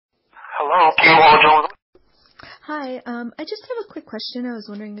Hello, Keyboard Jones. Hi, I just have a quick question I was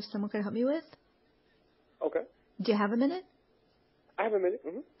wondering if someone could help me with. Okay. Do you have a minute? I have a minute.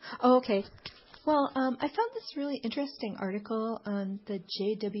 Mm-hmm. Oh, okay. Well, I found this really interesting article on the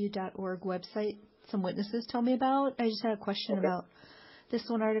jw.org website some witnesses told me about. I just had a question about this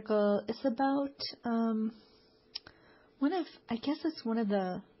one article. It's about one of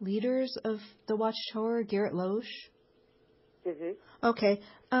the leaders of the Watchtower, Garret Loesch. Mm-hmm. Okay.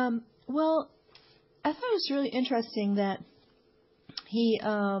 Well, I thought it was really interesting that he,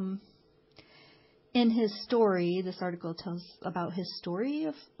 in his story, this article tells about his story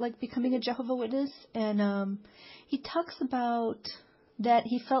of like becoming a Jehovah's Witness, and he talks about that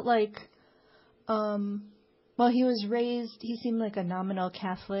he felt like, he was raised, he seemed like a nominal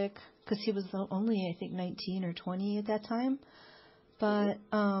Catholic because he was only, I think, 19 or 20 at that time. But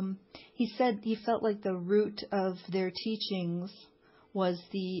he said he felt like the root of their teachings was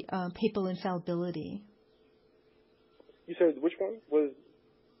the papal infallibility. You said which one was?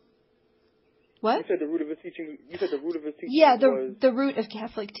 What? You said the root of his teaching. You said the root of his teaching. Yeah, was... the root of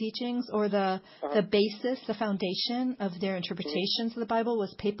Catholic teachings, or the basis, the foundation of their interpretations of the Bible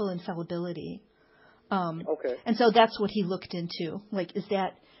was papal infallibility. Okay. And so that's what he looked into. Like, is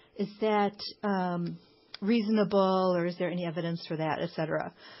that reasonable, or is there any evidence for that,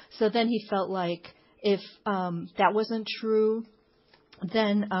 etc. So then he felt like if that wasn't true,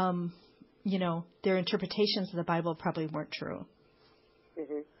 then their interpretations of the Bible probably weren't true.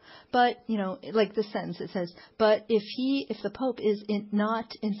 Mm-hmm. But, like this sentence, it says, but if the Pope is not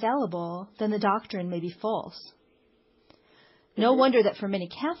infallible, then the doctrine may be false. No wonder that for many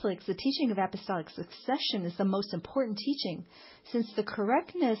Catholics, the teaching of apostolic succession is the most important teaching, since the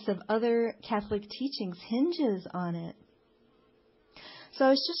correctness of other Catholic teachings hinges on it. So I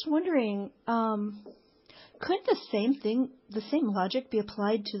was just wondering, couldn't the same logic be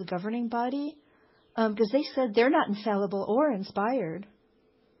applied to the governing body? Because they said they're not infallible or inspired.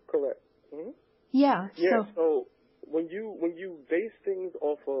 Correct. Mm-hmm. Yeah. Yeah. So when you base things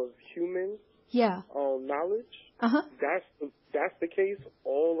off of human knowledge, that's the case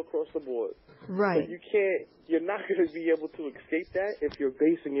all across the board. Right. So you're not going to be able to escape that if you're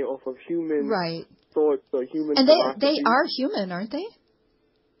basing it off of human thoughts or human. And they are human, aren't they?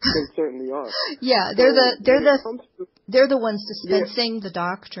 They certainly are. Yeah, they're the ones dispensing the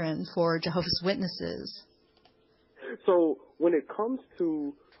doctrine for Jehovah's Witnesses. So when it comes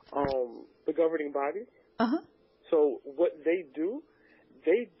to the governing body, so what they do,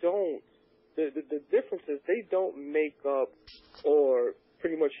 they don't. The difference is they don't make up or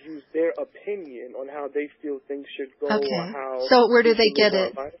pretty much use their opinion on how they feel things should go or how. So where do they get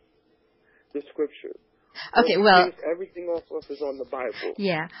it? The scripture. Okay, everything else is on the Bible.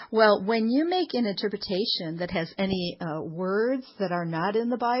 Yeah. Well, when you make an interpretation that has any words that are not in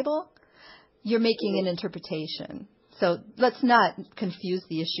the Bible, you're making an interpretation. So let's not confuse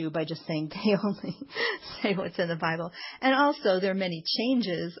the issue by just saying they only say what's in the Bible. And also, there are many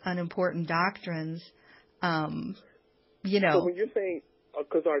changes on important doctrines. So when you're saying,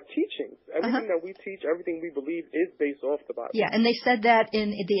 because our teachings, everything that we teach, everything we believe is based off the Bible. Yeah, and they said that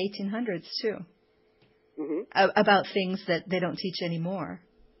in the 1800s too. Mm-hmm. About things that they don't teach anymore.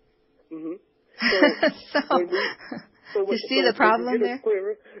 Mm-hmm. So you see the problem there?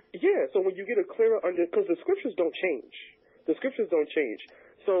 So when you get a clearer because the scriptures don't change. The scriptures don't change.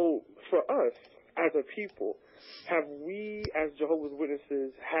 So for us as a people, have we as Jehovah's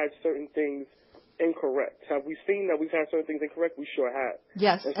Witnesses had certain things incorrect? Have we seen that we've had certain things incorrect? We sure have.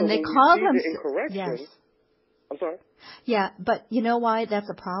 Yes, and so they call them the incorrection. Yes. I'm sorry? Yeah, but you know why that's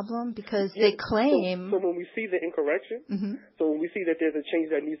a problem? Because they claim... So when we see the incorrection, so when we see that there's a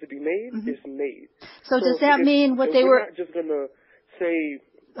change that needs to be made, it's made. So does that mean what they were... We're not just going to say,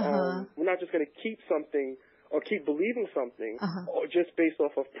 we're not just going to keep something or keep believing something or just based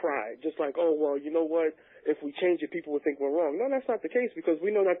off of pride. Just like, oh, well, you know what? If we change it, people will think we're wrong. No, that's not the case because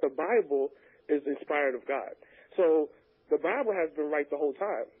we know that the Bible is inspired of God. So the Bible has been right the whole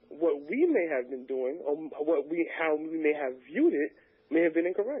time. What we may have been doing, or how we may have viewed it, may have been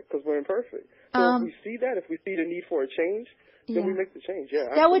incorrect because we're imperfect. So if we see that, if we see the need for a change, then we make the change.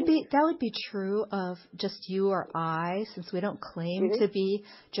 Yeah, that would be true of just you or I, since we don't claim to be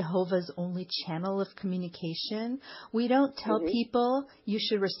Jehovah's only channel of communication. We don't tell people you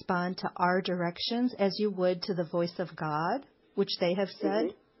should respond to our directions as you would to the voice of God, which they have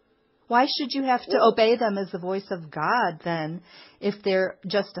said. Why should you have to obey them as the voice of God, then, if they're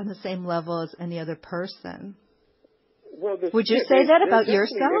just on the same level as any other person? Well, would you say that about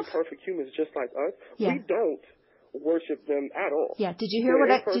yourself? Imperfect humans just like us. Yeah. We don't worship them at all. Yeah. Did you hear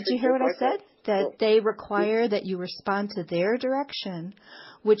what I said? That they require that you respond to their direction,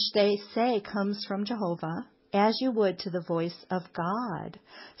 which they say comes from Jehovah, as you would to the voice of God.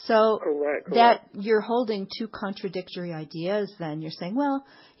 So correct. that you're holding two contradictory ideas then. You're saying, well,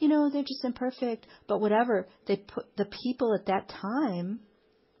 they're just imperfect, but whatever. They put the people at that time,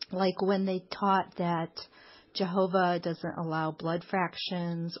 like when they taught that Jehovah doesn't allow blood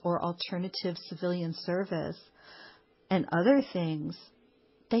fractions or alternative civilian service and other things,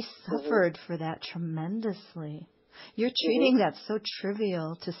 they suffered for that tremendously. You're treating that so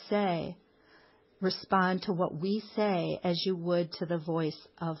trivial to say, respond to what we say as you would to the voice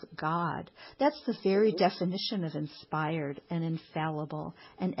of God. That's the very definition of inspired and infallible.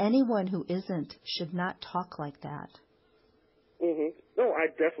 And anyone who isn't should not talk like that. No, I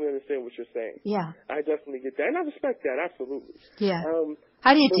definitely understand what you're saying. Yeah. I definitely get that. And I respect that, absolutely. Yeah.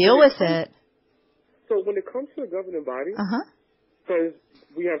 How do you deal with it? So when it comes to the governing body, because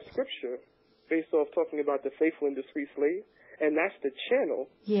we have scripture based off talking about the faithful and discreet slave, and that's the channel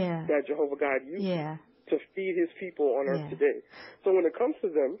that Jehovah God uses to feed his people on earth today. So when it comes to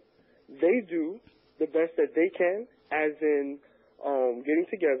them, they do the best that they can, as in getting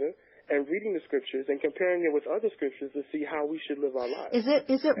together and reading the scriptures and comparing it with other scriptures to see how we should live our lives.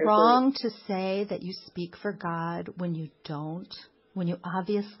 Is it wrong to say that you speak for God when you don't, when you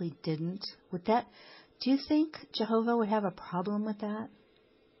obviously didn't? Do you think Jehovah would have a problem with that?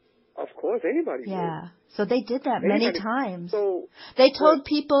 Of course, anybody would. Yeah. So they did that many times. So, they told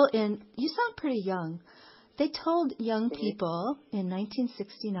people you sound pretty young. They told young people in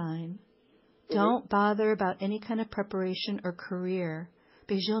 1969, don't bother about any kind of preparation or career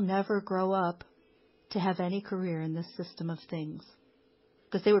because you'll never grow up to have any career in this system of things.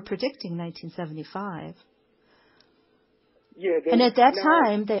 Because they were predicting 1975. Yeah. And at that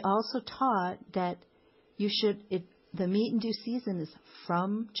time, they also taught that the meat in due season is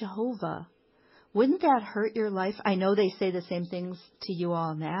from Jehovah. Wouldn't that hurt your life? I know they say the same things to you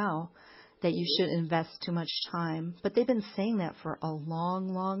all now, that you should invest too much time. But they've been saying that for a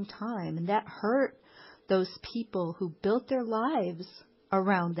long, long time. And that hurt those people who built their lives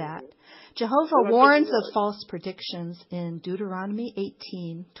around that. Jehovah warns of false predictions in Deuteronomy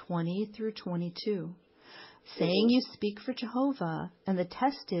 18:20 through 22. Saying you speak for Jehovah, and the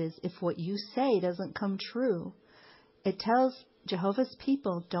test is if what you say doesn't come true. It tells Jehovah's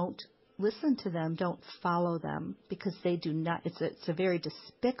people don't listen to them, don't follow them, because they do not. It's a very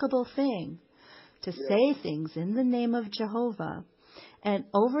despicable thing to say things in the name of Jehovah. And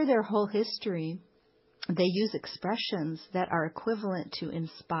over their whole history, they use expressions that are equivalent to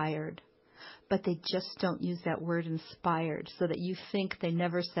inspired, but they just don't use that word inspired, so that you think they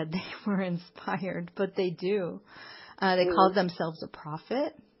never said they were inspired, but they do. They called themselves a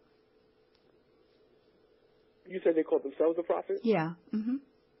prophet. You said they called themselves a prophet? Yeah.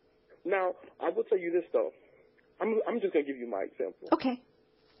 Now, I will tell you this, though. I'm just going to give you my example. Okay.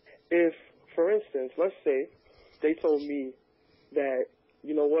 If, for instance, let's say they told me that,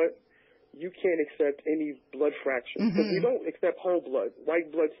 you know what, you can't accept any blood fractions. Because we don't accept whole blood.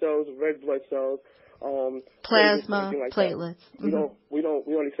 White blood cells, red blood cells, plasma, like platelets. We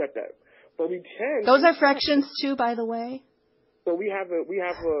don't accept that. But we can. Those are fractions too, by the way. So we have an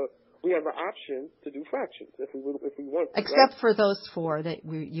option to do fractions if we want to. Except for those four that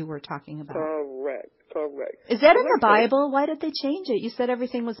you were talking about. Correct. Is that in the Bible? Why did they change it? You said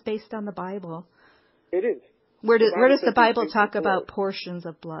everything was based on the Bible. It is. Where does the Bible talk about portions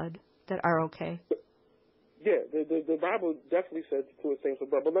of blood that are okay? Yeah, the Bible definitely says to a things of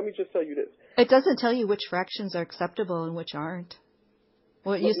blood. But let me just tell you this. It doesn't tell you which fractions are acceptable and which aren't.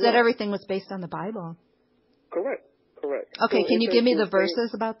 Well, you said everything was based on the Bible. Correct. Okay, can you give me the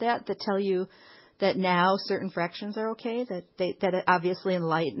verses about that tell you that now certain fractions are okay? That it obviously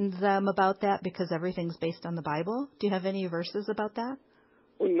enlightened them about that because everything's based on the Bible? Do you have any verses about that?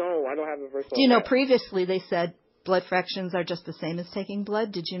 Well, no, I don't have a verse on that. Do you know previously they said blood fractions are just the same as taking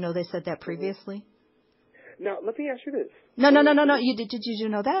blood? Did you know they said that previously? Now, let me ask you this. No. Did you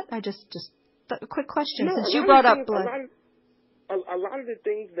know that? I just a quick question since you brought up blood. A lot of the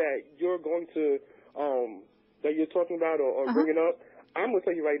things that you're going to that you're talking about or bringing up, I'm going to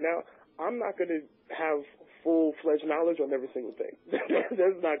tell you right now, I'm not going to have full-fledged knowledge on every single thing.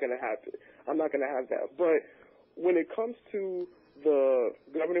 That's not going to happen. I'm not going to have that. But when it comes to the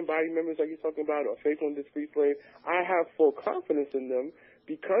governing body members that you're talking about or faithful and discreet slave, I have full confidence in them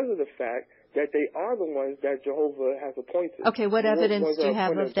because of the fact that they are the ones that Jehovah has appointed. Okay, what evidence do you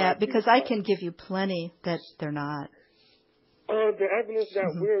have of that? Because I can give you plenty that they're not. The evidence that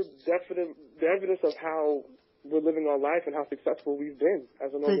the evidence of how we're living our life and how successful we've been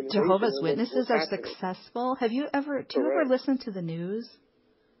as an organization. The Jehovah's Witnesses are successful? Do you ever listen to the news?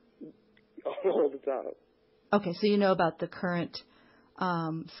 All the time. Okay, so you know about the current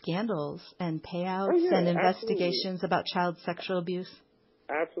scandals and payouts and investigations about child sexual abuse?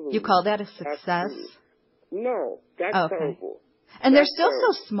 Absolutely. You call that a success? Absolutely. No, that's terrible. And they're still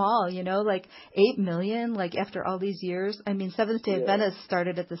so small, like 8 million, like after all these years. I mean, Seventh-day Adventists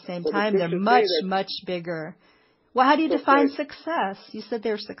started at the same time. They're much, much bigger. Well, how do you define success? You said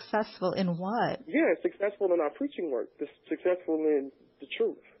they're successful in what? Yeah, successful in our preaching work. Successful in the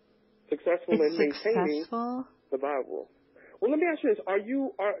truth. Successful in maintaining the Bible. Well, let me ask you this.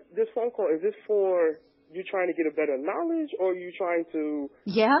 This phone call, is this for you trying to get a better knowledge, or are you trying to...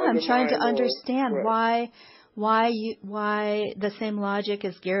 Yeah, I'm trying to understand why the same logic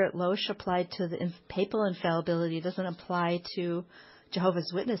as Garret Loesch applied to the papal infallibility doesn't apply to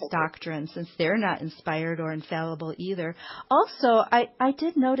Jehovah's Witness doctrine, since they're not inspired or infallible either. Also, I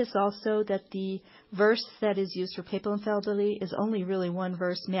did notice also that the verse that is used for papal infallibility is only really one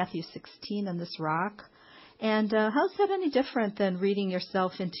verse, Matthew 16 on this rock. And how's that any different than reading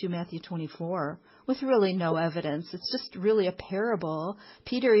yourself into Matthew 24 with really no evidence? It's just really a parable.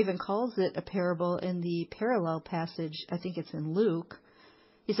 Peter even calls it a parable in the parallel passage. I think it's in Luke.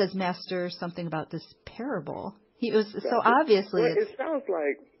 He says, Master, something about this parable. He was so obviously. Well, it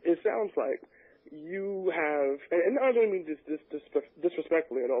sounds like you have, and I don't mean this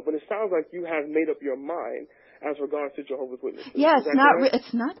disrespectfully at all, but it sounds like you have made up your mind as regards to Jehovah's Witnesses. Yeah,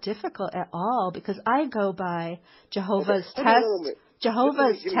 it's not difficult at all, because I go by Jehovah's test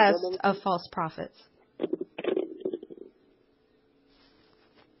of false prophets.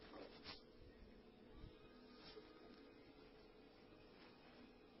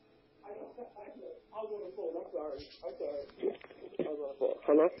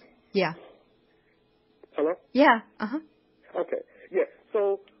 Hello? Yeah. Hello? Yeah. Uh-huh. Okay. Yeah.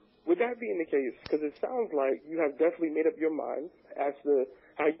 So, with that being the case, because it sounds like you have definitely made up your mind as to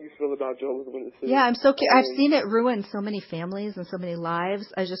how you feel about Jehovah's Witnesses. Yeah, I've seen it ruin so many families and so many lives.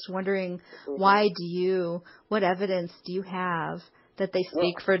 I was just wondering, what evidence do you have that they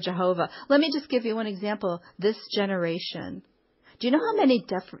speak for Jehovah? Let me just give you one example. This generation. Do you know how many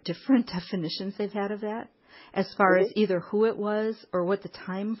different definitions they've had of that? As far as either who it was or what the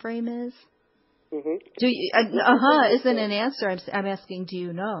time frame is? Do you, isn't an answer. I'm asking, do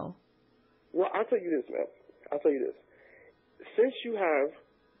you know? Well, I'll tell you this, man. I'll tell you this. Since you have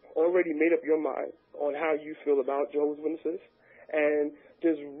already made up your mind on how you feel about Jehovah's Witnesses, and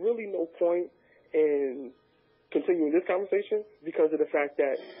there's really no point in continuing this conversation because of the fact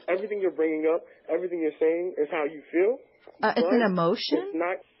that everything you're bringing up, everything you're saying is how you feel. It's an emotion?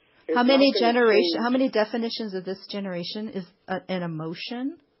 How many definitions of this generation is an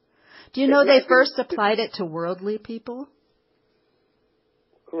emotion? Do you know they first applied it to worldly people?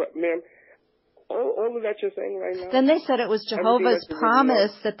 Correct, ma'am. All of that you're saying right now. Then they said it was Jehovah's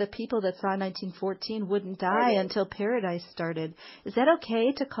promise that the people that saw 1914 wouldn't die until paradise started. Is that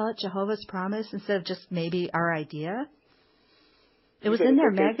okay to call it Jehovah's promise instead of just maybe our idea? It was in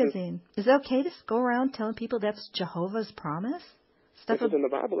their magazine. Is it okay to go around telling people that's Jehovah's promise? If it's in the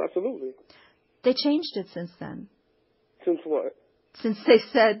Bible, absolutely. They changed it since then. Since what? Since they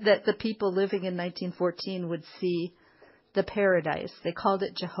said that the people living in 1914 would see the paradise. They called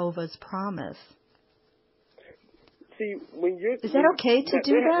it Jehovah's promise. See, is that okay to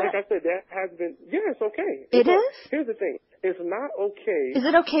do that? Like I said, that has been, it's okay. It is? Here's the thing. It's not okay. Is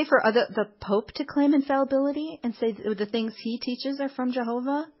it okay for the Pope to claim infallibility and say the things he teaches are from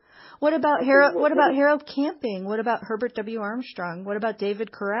Jehovah? What about Harold Camping? What about Herbert W. Armstrong? What about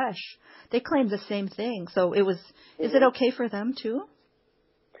David Koresh? They claimed the same thing. So it was. Is it okay for them too?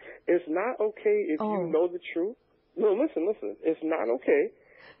 It's not okay if you know the truth. No, listen. It's not okay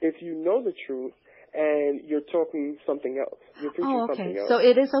if you know the truth and you're talking something else. You're preaching something else. So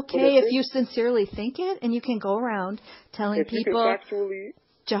it is okay if you sincerely think it, and you can go around telling people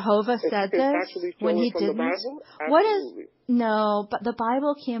Jehovah said this when he didn't. What is? No, but the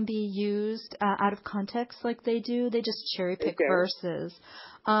Bible can be used out of context like they do. They just cherry pick verses.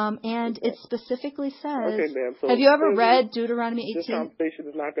 And it specifically says, have you ever read Deuteronomy 18? This conversation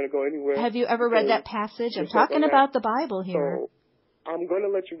is not going to go anywhere. Have you ever read that passage? I'm talking about the Bible here. So I'm going to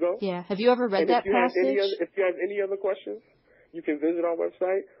let you go. Yeah. Have you ever read that passage? If you have any other questions, you can visit our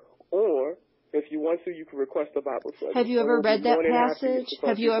website, or if you want to, you can request a Bible study. Have you ever read that passage?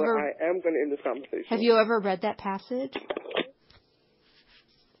 I am going to end this conversation. Have you ever read that passage?